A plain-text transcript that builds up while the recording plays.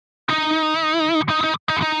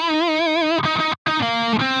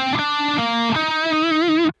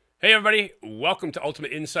Hey everybody, welcome to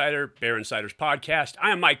Ultimate Insider, Bear Insiders Podcast.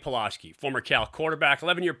 I am Mike Pulaski, former Cal quarterback,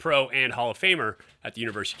 11-year pro, and Hall of Famer at the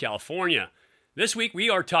University of California. This week we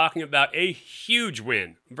are talking about a huge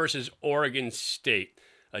win versus Oregon State,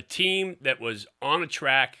 a team that was on a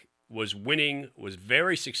track, was winning, was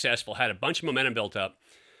very successful, had a bunch of momentum built up,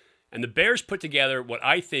 and the Bears put together what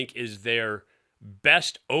I think is their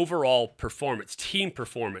best overall performance, team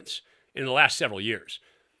performance, in the last several years.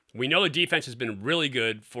 We know the defense has been really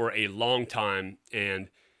good for a long time, and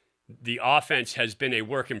the offense has been a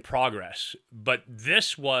work in progress. But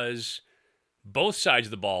this was both sides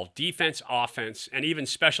of the ball, defense, offense, and even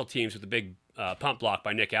special teams with a big pump block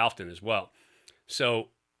by Nick Alfton as well. So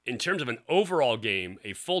in terms of an overall game,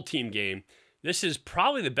 a full team game, this is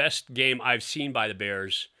probably the best game I've seen by the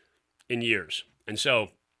Bears in years. And so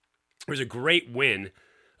it was a great win,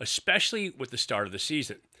 especially with the start of the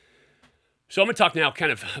season. So I'm going to talk now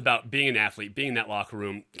kind of about being an athlete, being in that locker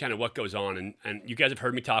room, kind of what goes on. And you guys have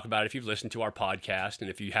heard me talk about it if you've listened to our podcast. And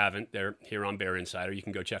if you haven't, they're here on Bear Insider. You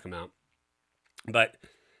can go check them out. But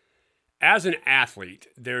as an athlete,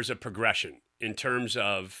 there's a progression in terms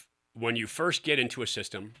of when you first get into a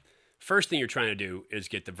system, first thing you're trying to do is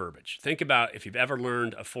get the verbiage. Think about if you've ever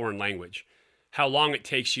learned a foreign language, how long it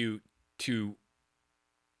takes you to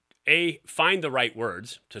find the right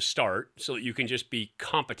words to start so that you can just be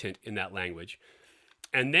competent in that language,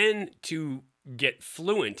 and then to get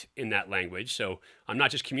fluent in that language. So I'm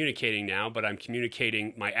not just communicating now, but I'm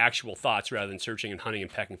communicating my actual thoughts rather than searching and hunting and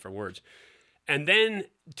pecking for words. And then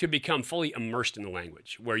to become fully immersed in the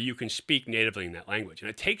language where you can speak natively in that language. And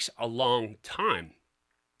it takes a long time.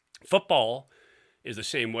 Football is the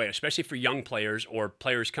same way, especially for young players or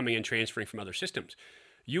players coming in transferring from other systems.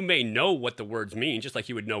 You may know what the words mean, just like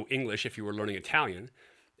you would know English if you were learning Italian,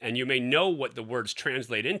 and you may know what the words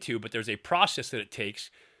translate into, but there's a process that it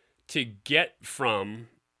takes to get from,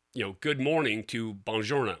 good morning to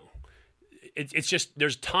buongiorno. It's just,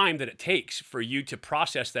 there's time that it takes for you to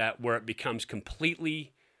process that where it becomes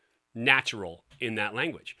completely natural in that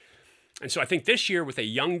language. And so I think this year with a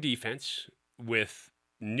young defense, with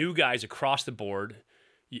new guys across the board,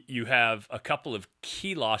 you have a couple of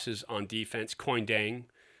key losses on defense. Coin Dang,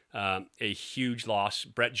 a huge loss.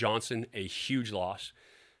 Brett Johnson, a huge loss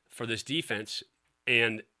for this defense.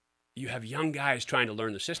 And you have young guys trying to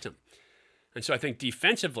learn the system. And so I think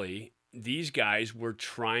defensively, these guys were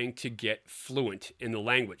trying to get fluent in the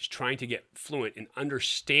language, trying to get fluent in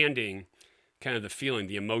understanding kind of the feeling,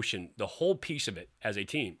 the emotion, the whole piece of it as a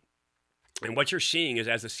team. And what you're seeing is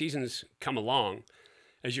as the seasons come along,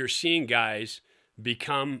 as you're seeing guys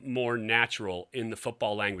become more natural in the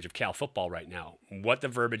football language of Cal football right now, what the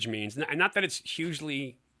verbiage means. And not that it's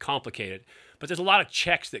hugely complicated, but there's a lot of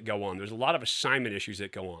checks that go on. There's a lot of assignment issues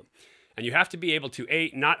that go on. And you have to be able to,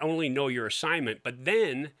 not only know your assignment, but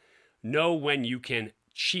then know when you can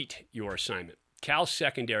cheat your assignment. Cal's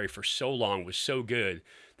secondary for so long was so good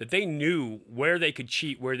that they knew where they could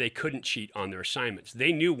cheat, where they couldn't cheat on their assignments.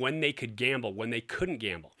 They knew when they could gamble, when they couldn't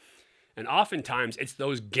gamble. And oftentimes it's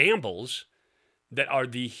those gambles that are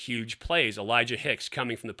the huge plays. Elijah Hicks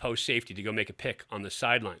coming from the post safety to go make a pick on the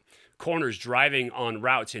sideline. Corners driving on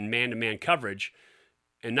routes in man-to-man coverage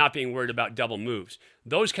and not being worried about double moves.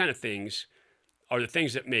 Those kind of things are the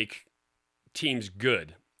things that make teams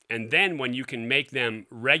good. And then when you can make them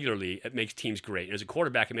regularly, it makes teams great. And as a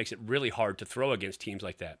quarterback, it makes it really hard to throw against teams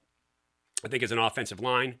like that. I think as an offensive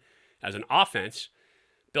line, as an offense,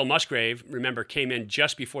 Bill Musgrave, remember, came in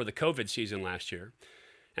just before the COVID season last year.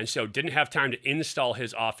 And so didn't have time to install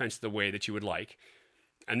his offense the way that you would like.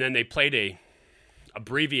 And then they played a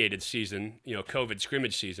abbreviated season, COVID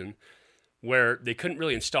scrimmage season, where they couldn't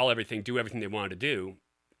really install everything, do everything they wanted to do.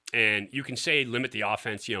 And you can say limit the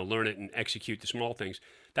offense, learn it and execute the small things.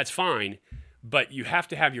 That's fine, but you have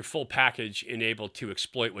to have your full package enabled to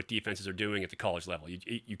exploit what defenses are doing at the college level.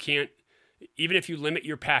 You can't, even if you limit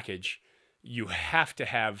your package, you have to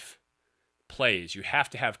have plays. You have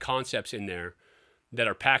to have concepts in there that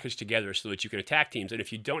are packaged together so that you can attack teams. And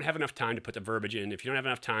if you don't have enough time to put the verbiage in, if you don't have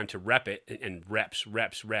enough time to rep it, and reps,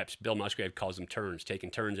 Bill Musgrave calls them turns, taking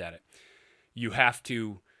turns at it, you have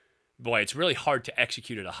to, it's really hard to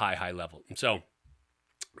execute at a high level. And so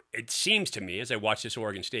it seems to me, as I watch this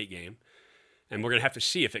Oregon State game, and we're going to have to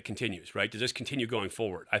see if it continues, right? Does this continue going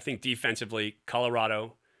forward? I think defensively,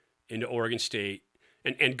 Colorado into Oregon State,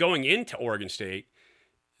 and going into Oregon State,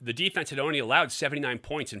 the defense had only allowed 79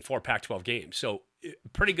 points in 4 Pac-12 games. So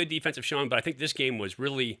pretty good defensive showing, but I think this game was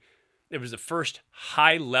really, it was the first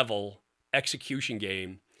high-level execution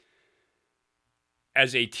game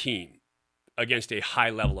as a team against a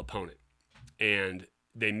high-level opponent. And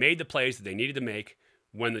they made the plays that they needed to make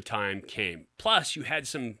when the time came. Plus, you had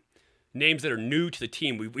some names that are new to the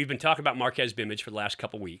team. We've been talking about Marquez Bimage for the last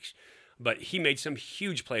couple weeks, but he made some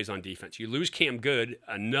huge plays on defense. You lose Cam Good,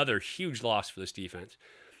 another huge loss for this defense.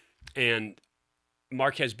 And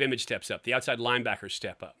Marquez Bimage steps up. The outside linebackers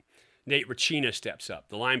step up. Nate Rachina steps up.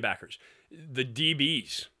 The linebackers. The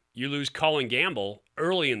DBs. You lose Colin Gamble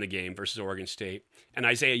early in the game versus Oregon State, and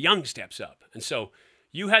Isaiah Young steps up. And so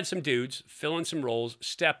you had some dudes fill in some roles,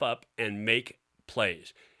 step up, and make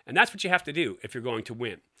plays. And that's what you have to do if you're going to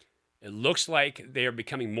win. It looks like they are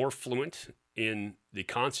becoming more fluent in the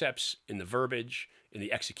concepts, in the verbiage, in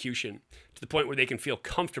the execution, to the point where they can feel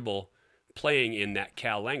comfortable playing in that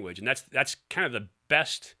Cal language. And that's kind of the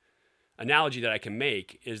best analogy that I can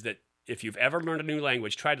make, is that if you've ever learned a new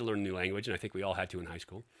language, tried to learn a new language, and I think we all had to in high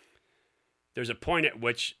school, there's a point at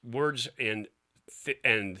which words and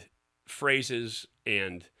phrases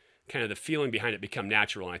and kind of the feeling behind it become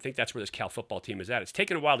natural. And I think that's where this Cal football team is at. It's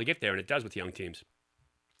taken a while to get there, and it does with young teams.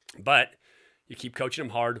 But you keep coaching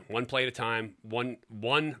them hard, one play at a time,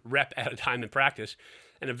 one rep at a time in practice,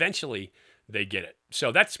 and eventually they get it.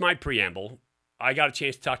 So that's my preamble. I got a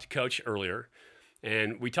chance to talk to Coach earlier,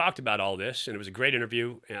 and we talked about all this, and it was a great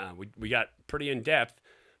interview. We got pretty in-depth,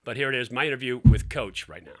 but here it is, my interview with Coach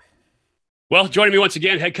right now. Well, joining me once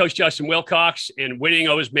again, head coach Justin Wilcox, and winning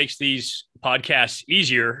always makes these podcasts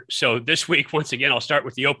easier. So this week, once again, I'll start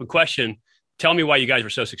with the open question. Tell me why you guys were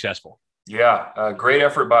so successful. Yeah, great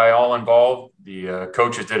effort by all involved. The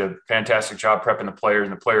coaches did a fantastic job prepping the players,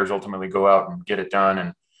 and the players ultimately go out and get it done.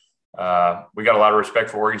 And we got a lot of respect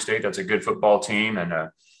for Oregon State. That's a good football team and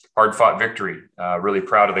a hard-fought victory. Really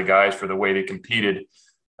proud of the guys for the way they competed.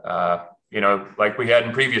 Like we had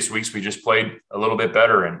in previous weeks, we just played a little bit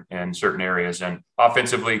better in certain areas. And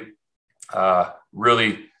offensively,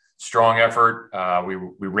 really strong effort.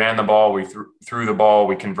 We ran the ball. We threw the ball.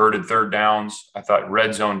 We converted third downs. I thought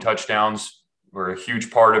red zone touchdowns were a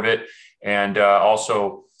huge part of it. And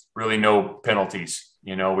also really no penalties.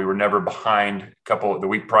 We were never behind. The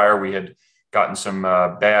week prior, we had gotten some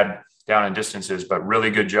bad down and distances, but really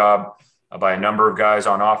good job by a number of guys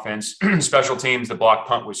on offense. Special teams, the block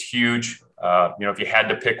punt was huge. If you had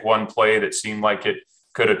to pick one play that seemed like it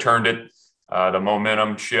could have turned it, the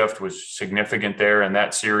momentum shift was significant there in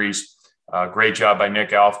that series. Great job by Nick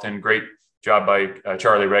Alfton. Great job by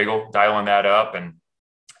Charlie Regal dialing that up.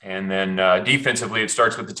 And then defensively, it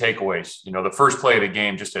starts with the takeaways. The first play of the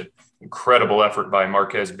game, just an incredible effort by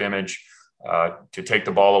Marquez Bimage to take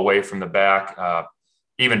the ball away from the back,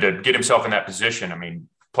 even to get himself in that position. I mean,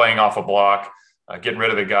 playing off a block, getting rid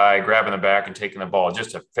of the guy, grabbing the back and taking the ball.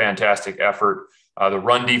 Just a fantastic effort. The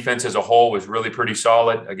run defense as a whole was really pretty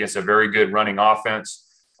solid against a very good running offense.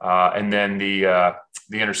 And then the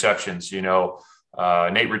interceptions,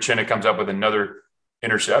 Nate Rachina comes up with another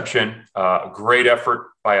interception. Great effort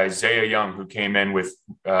by Isaiah Young, who came in with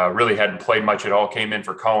really hadn't played much at all, came in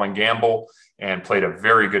for Colin Gamble and played a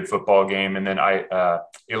very good football game. And then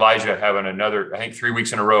Elijah having another, I think 3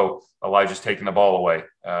 weeks in a row, Elijah's taking the ball away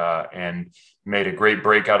and made a great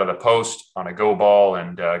break out of the post on a go ball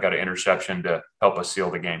and got an interception to help us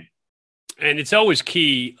seal the game. And it's always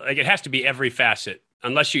key. Like, it has to be every facet.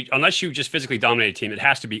 Unless you just physically dominate a team, it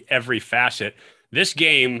has to be every facet. This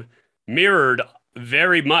game mirrored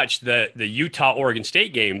very much the Utah-Oregon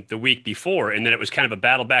State game the week before, and then it was kind of a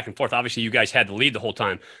battle back and forth. Obviously, you guys had the lead the whole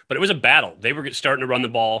time, but it was a battle. They were starting to run the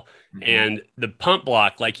ball, and the pump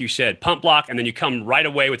block, like you said, pump block, and then you come right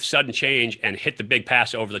away with sudden change and hit the big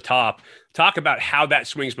pass over the top. Talk about how that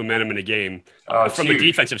swings momentum in a game from the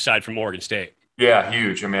defensive side from Oregon State. Yeah,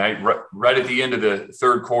 huge. I mean, right at the end of the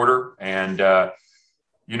third quarter, and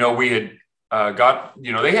we had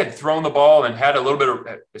they had thrown the ball and had a little bit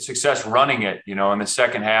of success running it, in the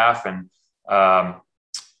second half. And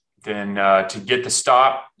then to get the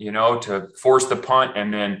stop, to force the punt,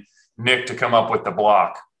 and then Nick to come up with the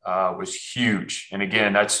block was huge. And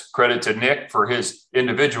again, that's credit to Nick for his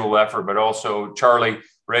individual effort, but also Charlie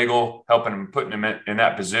Regal helping him, putting him in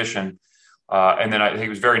that position. And then I think it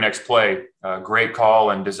was very next play, great call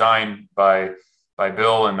and design by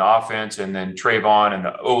Bill and the offense, and then Trayvon and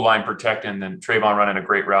the O-line protecting, and then Trayvon running a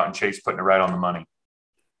great route and Chase putting it right on the money.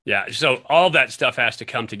 Yeah, so all that stuff has to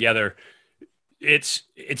come together. It's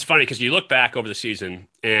funny because you look back over the season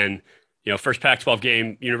and, first Pac-12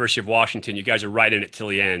 game, University of Washington, you guys are right in it till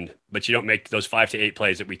the end, but you don't make those 5 to 8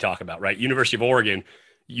 plays that we talk about, right? University of Oregon,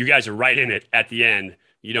 you guys are right in it at the end.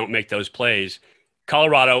 You don't make those plays.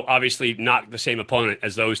 Colorado, obviously not the same opponent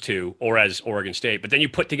as those two or as Oregon State, but then you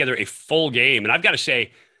put together a full game. And I've got to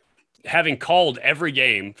say, having called every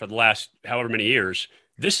game for the last however many years,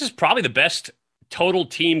 this is probably the best total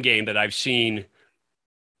team game that I've seen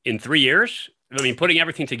in 3 years. I mean, putting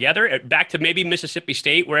everything together back to maybe Mississippi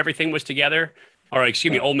State where everything was together, or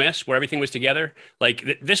excuse me, Ole Miss where everything was together.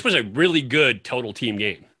 Like this was a really good total team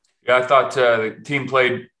game. Yeah, I thought the team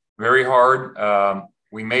played very hard.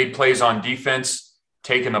 We made plays on defense,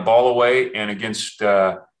 taking the ball away, and against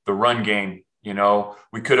the run game. You know,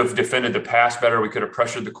 we could have defended the pass better. We could have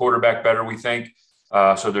pressured the quarterback better, we think.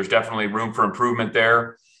 So there's definitely room for improvement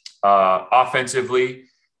there. Offensively,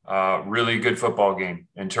 really good football game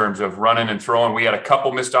in terms of running and throwing. We had a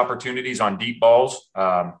couple missed opportunities on deep balls.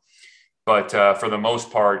 But for the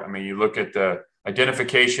most part, I mean, you look at the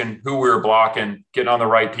identification, who we were blocking, getting on the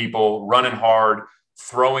right people, running hard,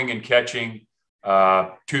 throwing and catching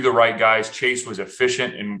to the right guys. Chase was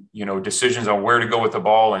efficient in, decisions on where to go with the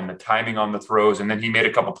ball and the timing on the throws. And then he made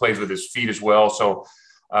a couple plays with his feet as well. So,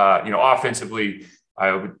 offensively,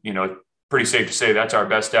 I would, pretty safe to say that's our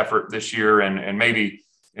best effort this year and maybe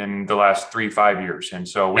in the last 3-5 years. And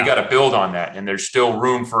so we got to build on that. And there's still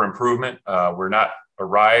room for improvement. We're not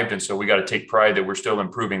arrived. And so we got to take pride that we're still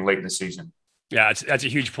improving late in the season. Yeah, that's a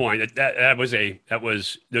huge point.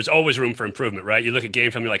 There's always room for improvement, right? You look at game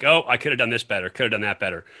film, you're like, oh, I could have done this better, could have done that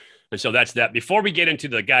better. And so that's that. Before we get into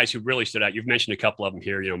the guys who really stood out, you've mentioned a couple of them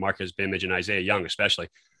here, Marquez Bimage and Isaiah Young, especially.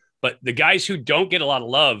 But the guys who don't get a lot of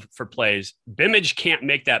love for plays, Bimage can't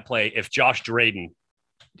make that play if Josh Drayden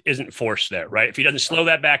isn't forced there, right? If he doesn't slow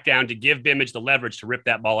that back down to give Bimage the leverage to rip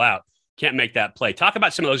that ball out, can't make that play. Talk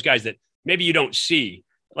about some of those guys that maybe you don't see,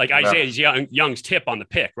 like Isaiah Young's tip on the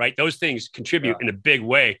pick, right? Those things contribute in a big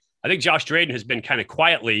way. I think Josh Drayden has been kind of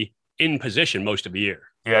quietly in position most of the year.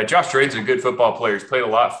 Yeah, Josh Drayden's a good football player. He's played a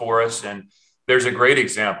lot for us, and there's a great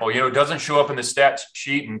example. It doesn't show up in the stats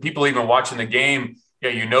sheet, and people even watching the game,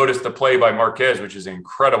 you notice the play by Marquez, which is an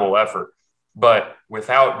incredible effort. But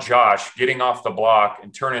without Josh getting off the block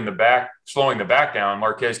and slowing the back down,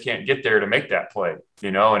 Marquez can't get there to make that play,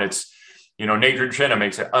 and it's, Nate Druchenna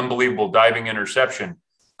makes an unbelievable diving interception.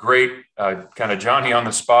 Great kind of Johnny on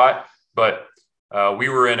the spot, but we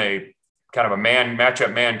were in a kind of a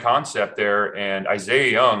matchup man concept there, and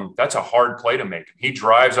Isaiah Young, that's a hard play to make. He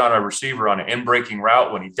drives on a receiver on an in-breaking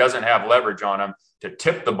route when he doesn't have leverage on him to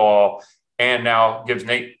tip the ball, and now gives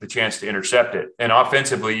Nate the chance to intercept it. And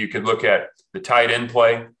offensively, you could look at the tight end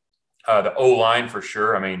play, the O-line for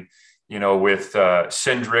sure. I mean, with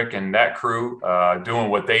Cindric and that crew doing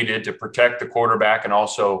what they did to protect the quarterback and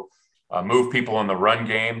also move people in the run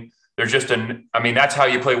game. There's just that's how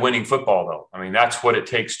you play winning football, though. I mean, that's what it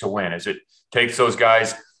takes to win, is it takes those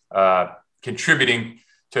guys contributing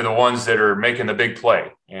to the ones that are making the big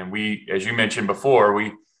play. And we, as you mentioned before,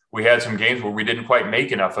 we had some games where we didn't quite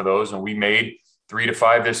make enough of those, and we made 3 to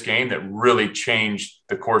 5 this game that really changed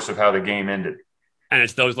the course of how the game ended. And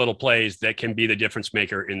it's those little plays that can be the difference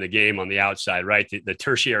maker in the game on the outside, right? The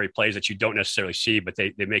tertiary plays that you don't necessarily see, but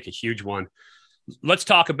they make a huge one. Let's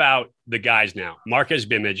talk about the guys now. Marquez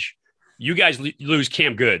Bimage, you guys lose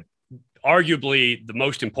Cam Good, arguably the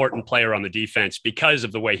most important player on the defense because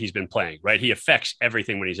of the way he's been playing, right? He affects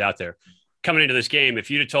everything when he's out there. Coming into this game, if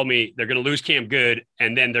you'd have told me they're going to lose Cam Good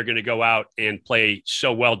and then they're going to go out and play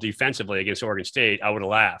so well defensively against Oregon State, I would have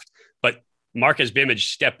laughed. But Marquez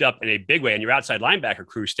Bimage stepped up in a big way, and your outside linebacker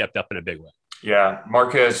crew stepped up in a big way. Yeah,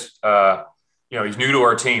 Marquez, he's new to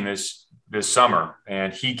our team this summer,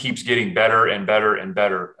 and he keeps getting better and better and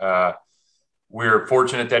better. We're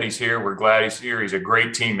fortunate that he's here. We're glad he's here. He's a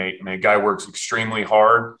great teammate. I mean, the guy works extremely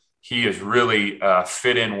hard. He has really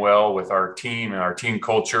fit in well with our team and our team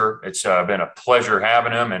culture. It's been a pleasure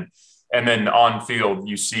having him. And then on field,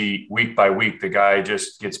 you see week by week, the guy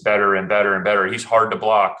just gets better and better and better. He's hard to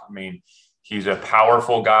block. I mean, he's a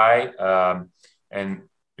powerful guy. And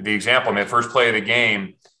the example, first play of the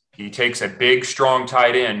game, he takes a big, strong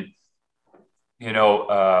tight end,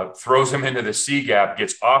 throws him into the C gap,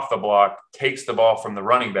 gets off the block, takes the ball from the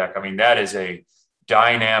running back. I mean, that is a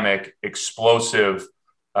dynamic, explosive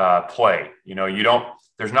play.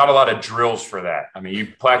 There's not a lot of drills for that. I mean, you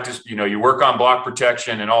practice, you work on block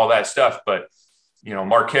protection and all that stuff, but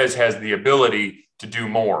Marquez has the ability to do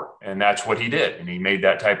more, and that's what he did. And he made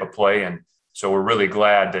that type of play. And so we're really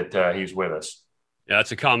glad that he's with us. Yeah,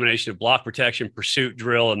 it's a combination of block protection, pursuit,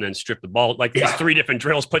 drill, and then strip the ball. Like these 3 different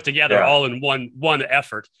drills put together all in one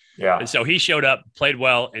effort. Yeah. And so he showed up, played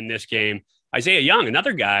well in this game. Isaiah Young,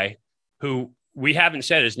 another guy who we haven't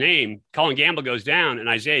said his name. Colin Gamble goes down, and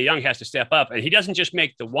Isaiah Young has to step up. And he doesn't just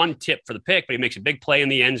make the one tip for the pick, but he makes a big play in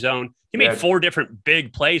the end zone. He made 4 different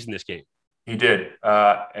big plays in this game. He did.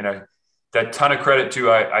 That ton of credit to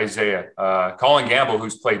Isaiah. Colin Gamble,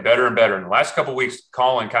 who's played better and better. In the last couple of weeks,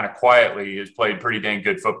 Colin kind of quietly has played pretty dang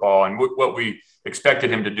good football. And what we expected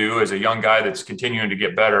him to do as a young guy that's continuing to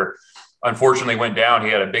get better. unfortunately went down.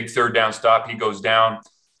 He had a big third down stop. He goes down.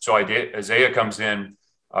 So Isaiah comes in,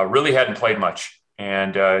 really hadn't played much.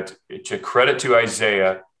 And to credit to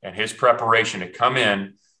Isaiah and his preparation to come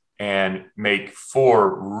in and make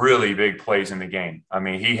 4 really big plays in the game. I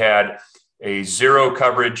mean, he had a 0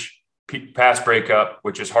 coverage pass breakup,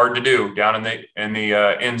 which is hard to do down in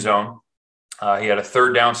the end zone. He had a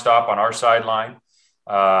third down stop on our sideline.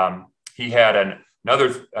 He had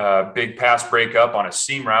another big pass breakup on a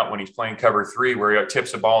seam route when he's playing cover 3 where he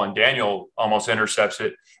tips the ball and Daniel almost intercepts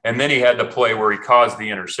it. And then he had the play where he caused the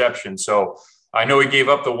interception. So I know he gave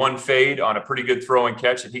up the 1 fade on a pretty good throw and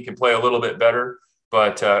catch that he can play a little bit better.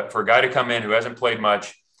 But for a guy to come in who hasn't played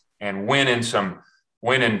much and win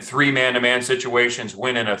in 3 man-to-man situations,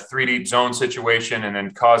 win in a 3 deep zone situation, and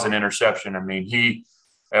then cause an interception, I mean,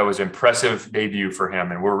 that was impressive debut for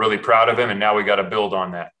him. And we're really proud of him. And now we got to build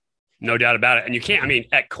on that. No doubt about it. And you can't, I mean,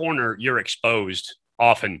 at corner, you're exposed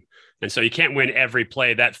often. And so you can't win every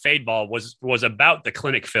play. That fade ball was about the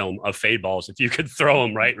clinic film of fade balls. If you could throw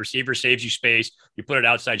them, right? Receiver saves you space. You put it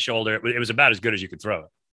outside shoulder. It was about as good as you could throw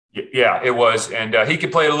it. Yeah, it was. And he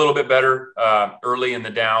could play it a little bit better early in the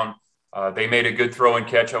down. They made a good throw and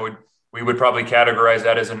catch. We would probably categorize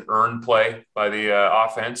that as an earned play by the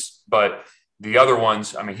offense. But the other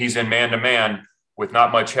ones, I mean, he's in man-to-man with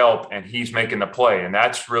not much help, and he's making the play. And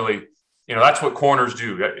that's really, that's what corners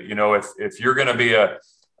do. If you're going to be a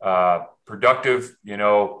productive,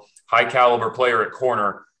 high caliber player at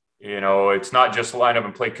corner, it's not just line up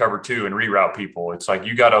and play cover 2 and reroute people. It's like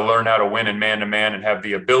you got to learn how to win in man-to-man and have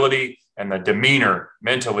the ability and the demeanor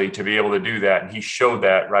mentally to be able to do that. And he showed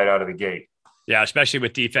that right out of the gate. Yeah, especially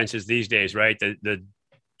with defenses these days, right? The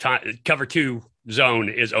cover 2 zone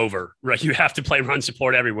is over, right? You have to play run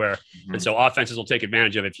support everywhere. Mm-hmm. And so offenses will take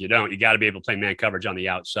advantage of it. If you don't, you got to be able to play man coverage on the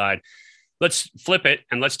outside. Let's flip it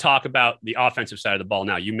and let's talk about the offensive side of the ball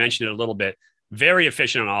now. You mentioned it a little bit. Very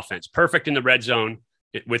efficient on offense, perfect in the red zone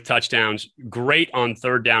with touchdowns, great on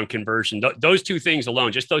third down conversion. Those 2 things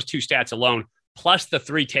alone, just those 2 stats alone, plus the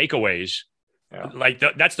 3 takeaways,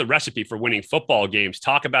 that's the recipe for winning football games.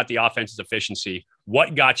 Talk about the offense's efficiency.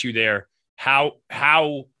 What got you there? How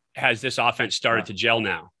has this offense started to gel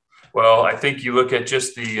now? Well, I think you look at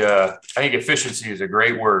just I think efficiency is a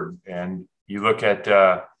great word. And you look at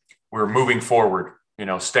we're moving forward,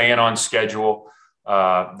 staying on schedule.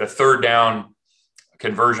 The third down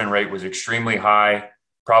conversion rate was extremely high,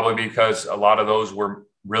 probably because a lot of those were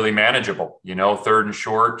really manageable, third and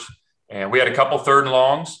short. And we had a couple third and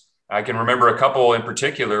longs. I can remember a couple in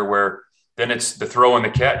particular where then it's the throw and the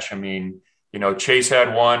catch. I mean, Chase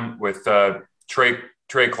had one with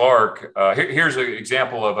Trey Clark. Here's an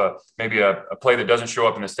example of maybe a play that doesn't show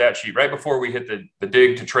up in the stat sheet. Right before we hit the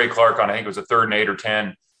dig to Trey Clark on, I think it was a 3rd and 8 or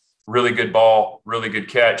 10, really good ball, really good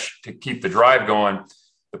catch to keep the drive going.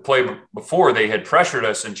 The play before, they had pressured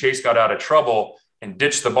us and Chase got out of trouble and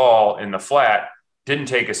ditched the ball in the flat, didn't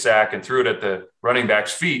take a sack and threw it at the running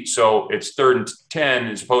back's feet. So it's 3rd and 10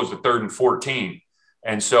 as opposed to 3rd and 14.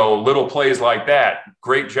 And so little plays like that,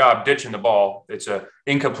 great job ditching the ball. It's an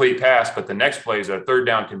incomplete pass, but the next play is a third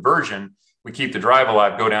down conversion. We keep the drive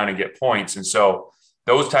alive, go down and get points. And so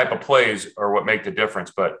those type of plays are what make the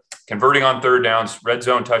difference. But converting on third downs, red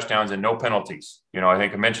zone touchdowns, and no penalties. I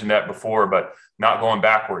think I mentioned that before, but not going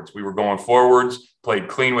backwards. We were going forwards, played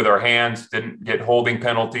clean with our hands, didn't get holding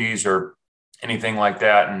penalties or anything like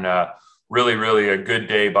that. And really, really a good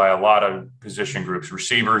day by a lot of position groups.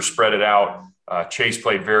 Receivers spread it out. Chase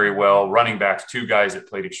played very well. Running backs, 2 guys that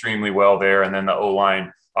played extremely well there. And then the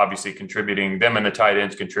O-line obviously contributing, them and the tight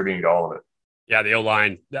ends contributing to all of it. Yeah, the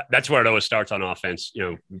O-line, that's where it always starts on offense.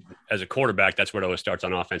 As a quarterback, that's where it always starts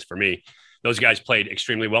on offense for me. Those guys played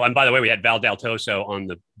extremely well. And by the way, we had Val Daltoso on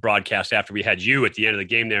the broadcast after we had you at the end of the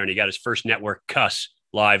game there, and he got his first network cuss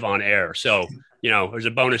live on air. So, there's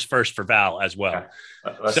a bonus first for Val as well.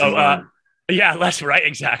 Yeah, less, right?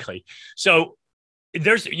 Exactly. So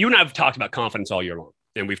you and I have talked about confidence all year long,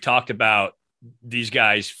 and we've talked about these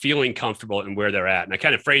guys feeling comfortable in where they're at. And I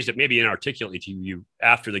kind of phrased it maybe inarticulately to you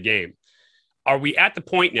after the game. Are we at the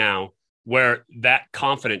point now where that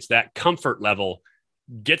confidence, that comfort level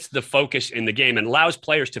gets the focus in the game and allows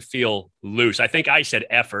players to feel loose? I think I said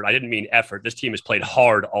effort. I didn't mean effort. This team has played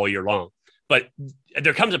hard all year long. But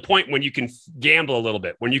there comes a point when you can gamble a little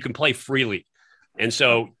bit, when you can play freely. And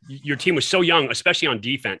so your team was so young, especially on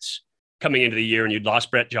defense coming into the year, and you'd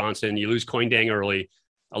lost Brett Johnson, you lose Coin Dang early.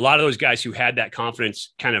 A lot of those guys who had that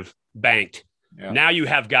confidence kind of banked. Yeah. Now you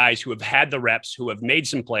have guys who have had the reps, who have made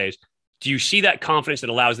some plays. Do you see that confidence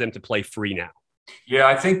that allows them to play free now? Yeah,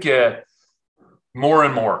 I think more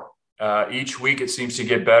and more. Each week it seems to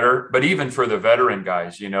get better. But even for the veteran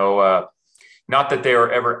guys, now not that they are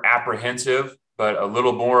ever apprehensive, but a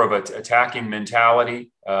little more of an attacking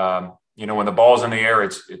mentality. When the ball's in the air,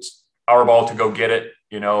 it's our ball to go get it.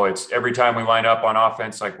 It's every time we line up on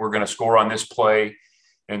offense, like we're going to score on this play.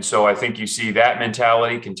 And so I think you see that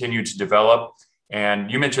mentality continue to develop. And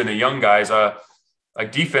you mentioned the young guys,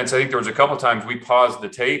 like defense. I think there was a couple of times we paused the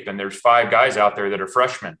tape and there's 5 guys out there that are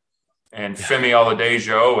freshmen, and Femi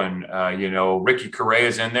Oladejo and, Ricky Correa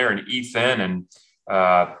is in there, and Ethan and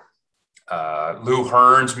Lou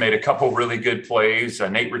Hearns made a couple really good plays,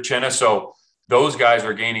 Nate Richena. So those guys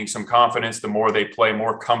are gaining some confidence the more they play,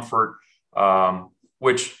 more comfort,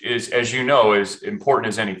 which is, as you know, is important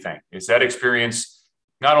as anything. It's that experience,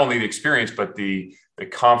 not only the experience, but the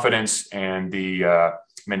confidence and the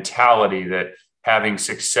mentality that having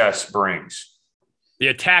success brings. The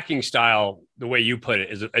attacking style, the way you put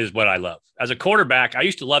it, is what I love. As a quarterback, I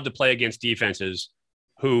used to love to play against defenses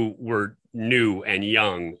who were new and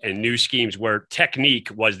young and new schemes where technique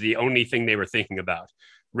was the only thing they were thinking about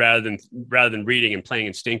rather than reading and playing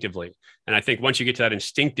instinctively. And I think once you get to that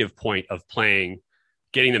instinctive point of playing,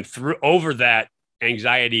 getting them through over that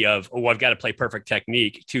anxiety of, oh, I've got to play perfect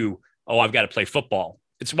technique to, oh, I've got to play football.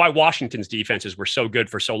 It's why Washington's defenses were so good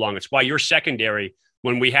for so long. It's why your secondary,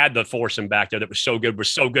 when we had the foursome back there that was so good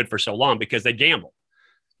for so long, because they gamble.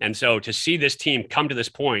 And so to see this team come to this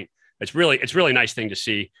point, it's really a nice thing to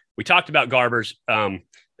see. We talked about Garbers.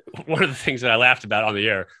 One of the things that I laughed about on the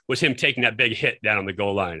air was him taking that big hit down on the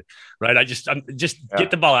goal line, right?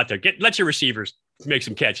 Get the ball out there. Let your receivers make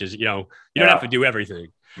some catches. You don't have to do everything.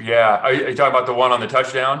 Yeah. Are you talking about the one on the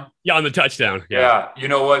touchdown? Yeah, on the touchdown. Yeah. You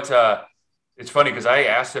know what? It's funny because I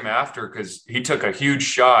asked him after, because he took a huge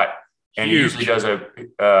shot, and he usually does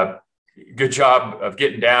a good job of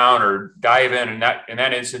getting down or diving. And in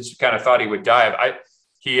that instance, you kind of thought he would dive.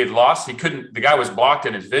 He had lost. He couldn't. The guy was blocked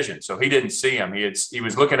in his vision, so he didn't see him. He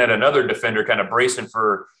was looking at another defender, kind of bracing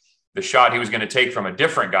for the shot he was going to take from a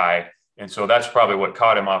different guy, and so that's probably what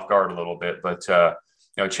caught him off guard a little bit. But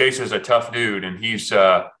Chase is a tough dude, and he's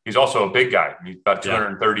also a big guy. He's about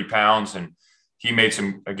 230 pounds, and he made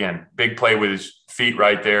some, again, big play with his feet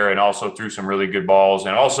right there, and also threw some really good balls,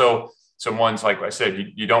 and also some ones, like I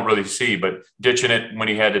said, you don't really see, but ditching it when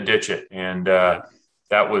he had to ditch it, and.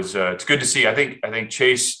 That was it's good to see. I think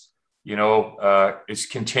Chase, is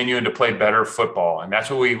continuing to play better football, and that's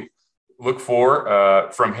what we look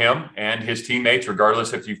for from him and his teammates,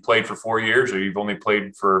 regardless if you've played for 4 years or you've only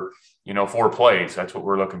played for 4 plays. That's what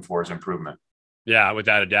we're looking for, is improvement. Yeah,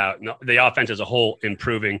 without a doubt. No, the offense as a whole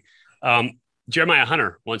improving. Jeremiah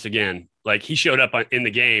Hunter, once again, like he showed up in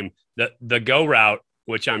the game, the go route,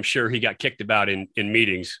 which I'm sure he got kicked about in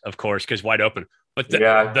meetings, of course, because wide open. But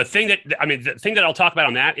the thing that I'll talk about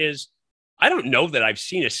on that is, I don't know that I've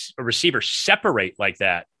seen a receiver separate like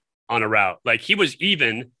that on a route. Like, he was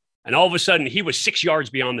even, and all of a sudden he was 6 yards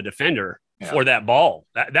beyond the defender for that ball.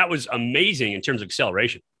 That was amazing in terms of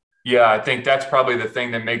acceleration. Yeah, I think that's probably the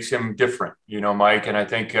thing that makes him different, Mike. And I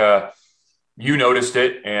think you noticed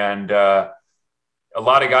it, and a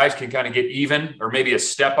lot of guys can kind of get even or maybe a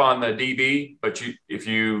step on the DB, but if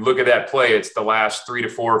you look at that play, it's the last 3 to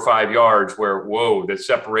 4 or 5 yards where, whoa, the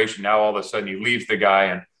separation. Now all of a sudden he leaves the guy,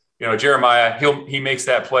 and Jeremiah, he makes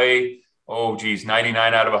that play.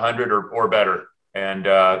 99 out of 100 or better.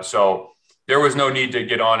 And so there was no need to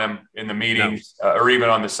get on him in the meetings or even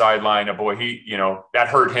on the sideline. Boy, that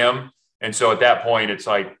hurt him. And so at that point, it's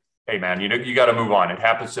like, hey man, you got to move on. It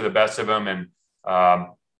happens to the best of them. And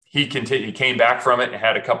he came back from it and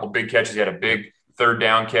had a couple big catches. He had a big 3rd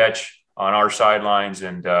down catch on our sidelines,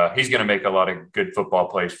 and he's going to make a lot of good football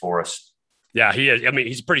plays for us. Yeah, he is. I mean,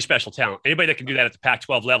 he's a pretty special talent. Anybody that can do that at the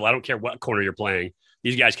Pac-12 level, I don't care what corner you're playing,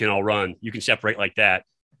 these guys can all run. You can separate like that.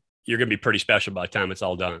 You're going to be pretty special by the time it's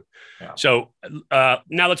all done. Yeah. So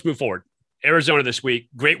now let's move forward. Arizona this week,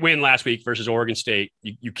 great win last week versus Oregon State.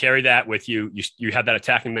 You carry that with you. You have that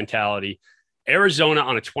attacking mentality. Arizona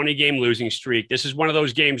on a 20-game losing streak. This is one of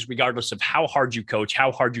those games, regardless of how hard you coach,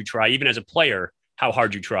 how hard you try, even as a player, how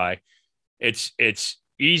hard you try. It's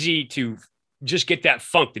easy to just get that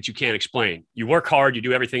funk that you can't explain. You work hard, you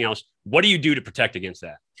do everything else. What do you do to protect against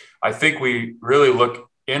that? I think we really look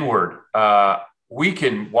inward. We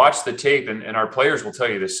can watch the tape, and our players will tell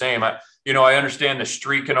you the same. I understand the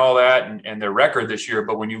streak and all that and their record this year,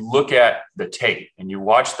 but when you look at the tape and you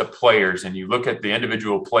watch the players and you look at the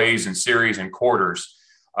individual plays and series and quarters,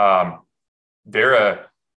 they're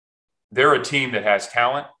a team that has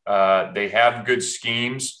talent. They have good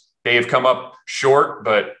schemes. They have come up short,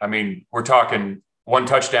 but I mean, we're talking one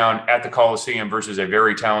touchdown at the Coliseum versus a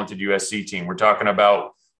very talented USC team. We're talking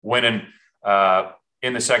about winning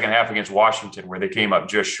in the second half against Washington, where they came up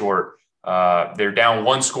just short. They're down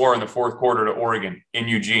one score in the fourth quarter to Oregon in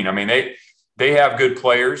Eugene. I mean, they have good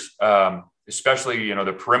players, especially,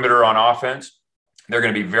 the perimeter on offense. They're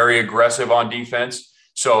going to be very aggressive on defense.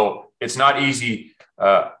 So it's not easy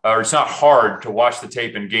or it's not hard to watch the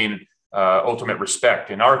tape and gain ultimate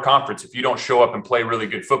respect. In our conference, if you don't show up and play really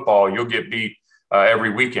good football, you'll get beat every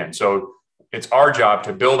weekend. So it's our job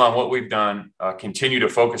to build on what we've done, continue to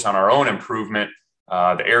focus on our own improvement,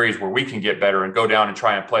 the areas where we can get better, and go down and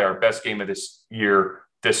try and play our best game of this year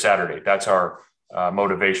this Saturday. That's our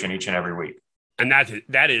motivation each and every week. And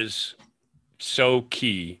that is so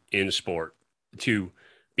key in sport, to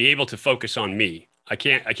be able to focus on me. I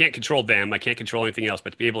can't control them. I can't control anything else,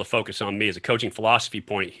 but to be able to focus on me as a coaching philosophy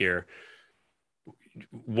point here.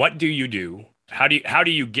 What do you do? How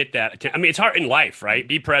do you get that? I mean, it's hard in life, right?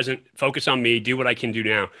 Be present, focus on me, do what I can do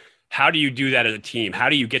now. How do you do that as a team? How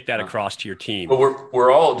do you get that across to your team? Well,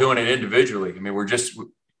 we're all doing it individually. I mean,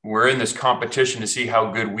 we're in this competition to see how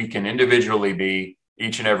good we can individually be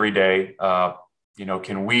each and every day.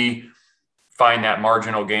 Can we find that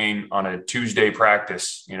marginal gain on a Tuesday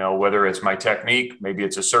practice, whether it's my technique, maybe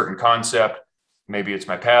it's a certain concept, maybe it's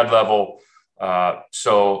my pad level.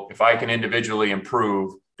 So if I can individually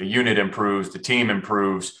improve, the unit improves, the team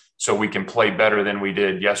improves, so we can play better than we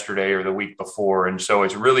did yesterday or the week before. And so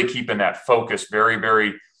it's really keeping that focus very,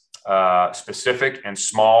 very specific and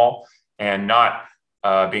small, and not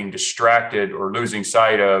being distracted or losing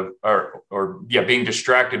sight of, being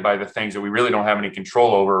distracted by the things that we really don't have any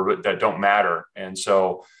control over, but that don't matter. And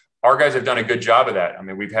so our guys have done a good job of that. I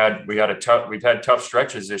mean, we've had tough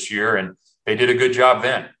stretches this year, and they did a good job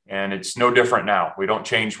then. And it's no different now. We don't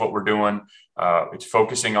change what we're doing. It's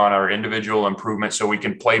focusing on our individual improvement so we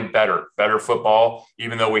can play better football.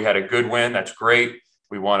 Even though we had a good win, that's great.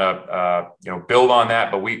 We want to, build on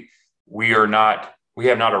that, but we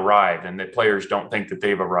have not arrived, and the players don't think that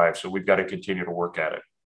they've arrived. So we've got to continue to work at it.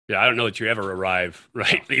 Yeah, I don't know that you ever arrive,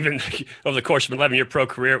 right? Even over the course of an 11-year pro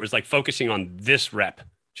career, it was like focusing on this rep,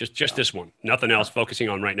 just this one, nothing else, focusing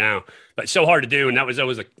on right now. But it's so hard to do, and that was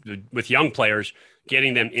always with young players,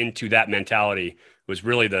 getting them into that mentality was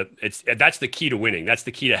really that's the key to winning. That's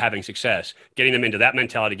the key to having success, getting them into that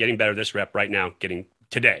mentality, getting better this rep right now, getting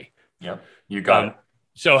today. Yeah, you got it.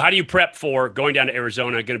 So how do you prep for going down to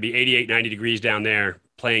Arizona? Going to be 88, 90 degrees down there,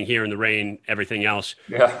 playing here in the rain, everything else.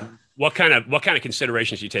 Yeah. What kind of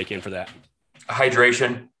considerations do you take in for that?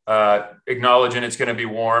 Hydration, acknowledging it's going to be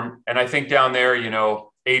warm. And I think down there,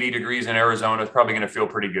 80 degrees in Arizona is probably going to feel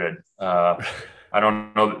pretty good. I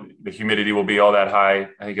don't know that the humidity will be all that high.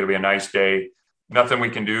 I think it'll be a nice day. Nothing we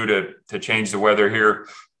can do to change the weather here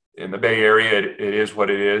in the Bay Area. It is what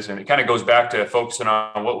it is. And it kind of goes back to focusing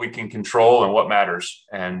on what we can control and what matters.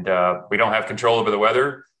 And we don't have control over the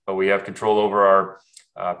weather, but we have control over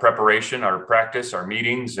our preparation, our practice, our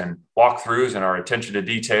meetings and walkthroughs, and our attention to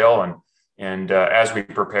detail. And as we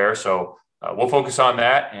prepare, so we'll focus on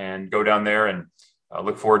that and go down there and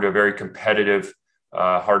look forward to a very competitive,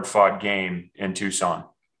 hard-fought game in Tucson.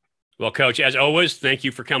 Well, Coach, as always, thank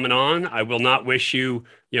you for coming on. I will not wish you,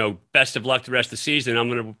 best of luck the rest of the season. I'm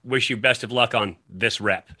going to wish you best of luck on this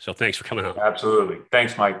rep. So thanks for coming on. Absolutely.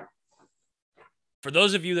 Thanks, Mike. For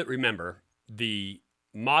those of you that remember, the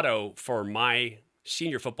motto for my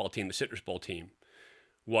senior football team, the Citrus Bowl team,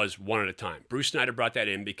 was one at a time. Bruce Snyder brought that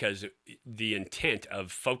in because the intent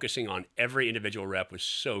of focusing on every individual rep was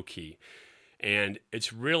so key. And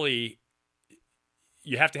it's really,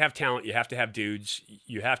 you have to have talent, you have to have dudes,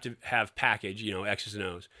 you have to have package, X's and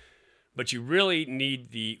O's. But you really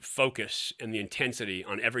need the focus and the intensity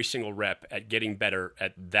on every single rep at getting better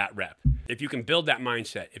at that rep. If you can build that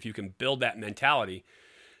mindset, if you can build that mentality,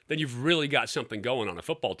 then you've really got something going on a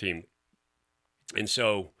football team. And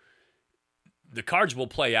so the cards will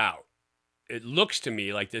play out. It looks to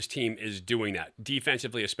me like this team is doing that.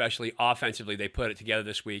 Defensively, especially. Offensively, they put it together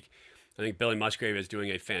this week. I think Billy Musgrave is doing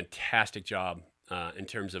a fantastic job in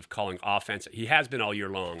terms of calling offense. He has been all year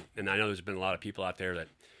long, and I know there's been a lot of people out there that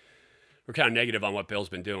were kind of negative on what Bill's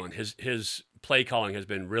been doing. His play calling has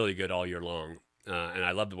been really good all year long, and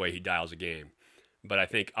I love the way he dials a game. But I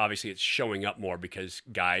think obviously it's showing up more because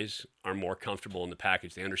guys are more comfortable in the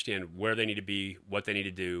package. They understand where they need to be, what they need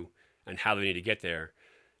to do, and how they need to get there.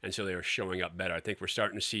 And so they are showing up better. I think we're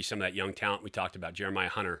starting to see some of that young talent we talked about. Jeremiah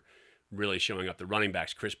Hunter really showing up. The running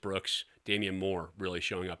backs, Chris Brooks, Damian Moore really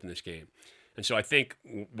showing up in this game. And so I think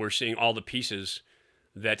we're seeing all the pieces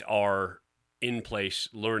that are in place,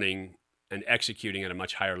 learning and executing at a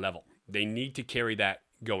much higher level. They need to carry that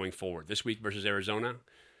going forward. This week versus Arizona,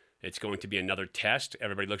 it's going to be another test.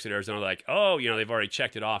 Everybody looks at Arizona like, oh, they've already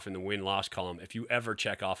checked it off in the win-loss column. If you ever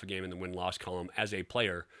check off a game in the win-loss column as a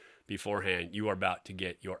player, beforehand, you are about to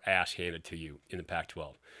get your ass handed to you in the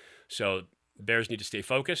Pac-12. So Bears need to stay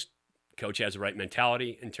focused. Coach has the right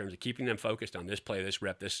mentality in terms of keeping them focused on this play, this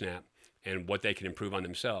rep, this snap, and what they can improve on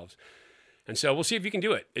themselves. And so we'll see if you can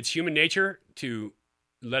do it. It's human nature to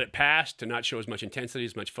let it pass, to not show as much intensity,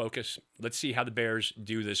 as much focus. Let's see how the Bears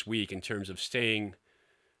do this week in terms of staying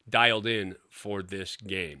dialed in for this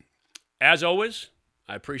game. As always,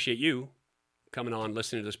 I appreciate you coming on,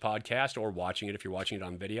 listening to this podcast, or watching it if you're watching it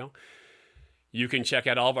on video. You can check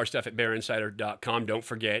out all of our stuff at bearinsider.com. Don't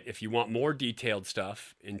forget, if you want more detailed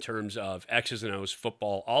stuff in terms of X's and O's,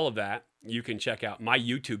 football, all of that, you can check out my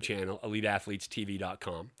YouTube channel,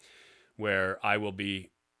 eliteathletestv.com, where I will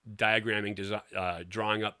be diagramming,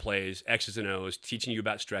 drawing up plays, X's and O's, teaching you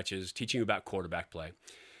about stretches, teaching you about quarterback play.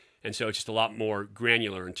 And so it's just a lot more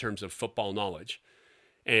granular in terms of football knowledge.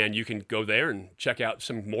 And you can go there and check out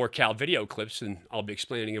some more Cal video clips, and I'll be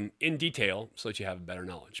explaining them in detail so that you have a better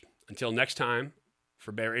knowledge. Until next time,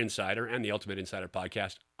 for Bear Insider and the Ultimate Insider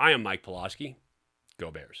Podcast, I am Mike Pulaski.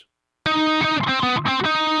 Go Bears.